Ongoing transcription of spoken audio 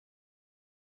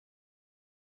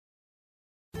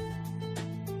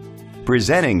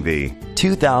Presenting the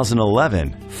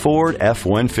 2011 Ford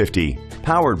F-150,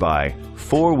 powered by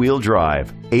 4-wheel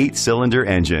drive, 8-cylinder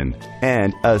engine,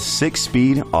 and a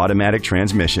 6-speed automatic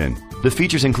transmission. The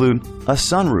features include a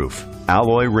sunroof,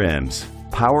 alloy rims,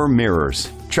 power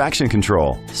mirrors, traction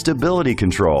control, stability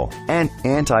control, and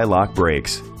anti-lock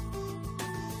brakes.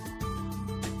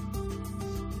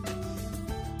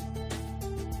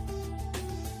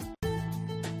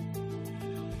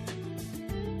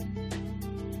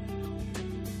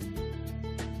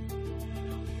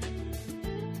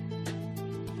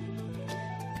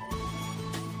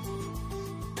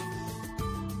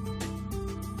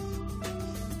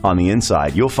 On the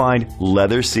inside, you'll find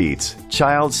leather seats,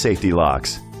 child safety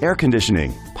locks, air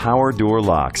conditioning, power door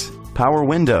locks, power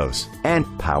windows, and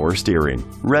power steering.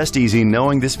 Rest easy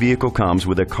knowing this vehicle comes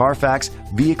with a Carfax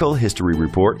Vehicle History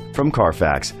Report from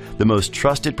Carfax, the most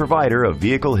trusted provider of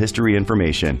vehicle history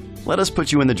information. Let us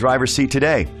put you in the driver's seat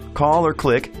today. Call or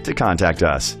click to contact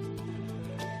us.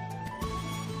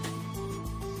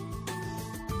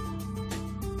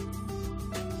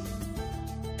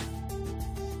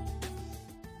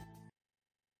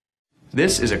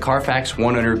 This is a Carfax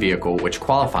one-owner vehicle which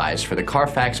qualifies for the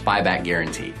Carfax buyback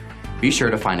guarantee. Be sure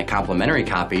to find a complimentary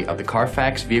copy of the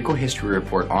Carfax Vehicle History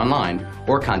Report online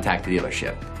or contact the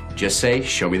dealership. Just say,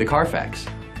 "Show me the Carfax."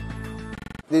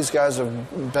 These guys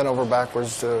have bent over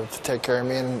backwards to take care of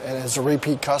me, and as a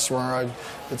repeat customer,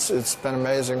 it's been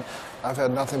amazing. I've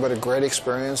had nothing but a great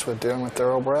experience with dealing with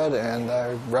Thoroughbred, and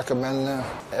I recommend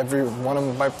every one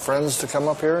of my friends to come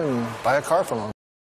up here and buy a car from them.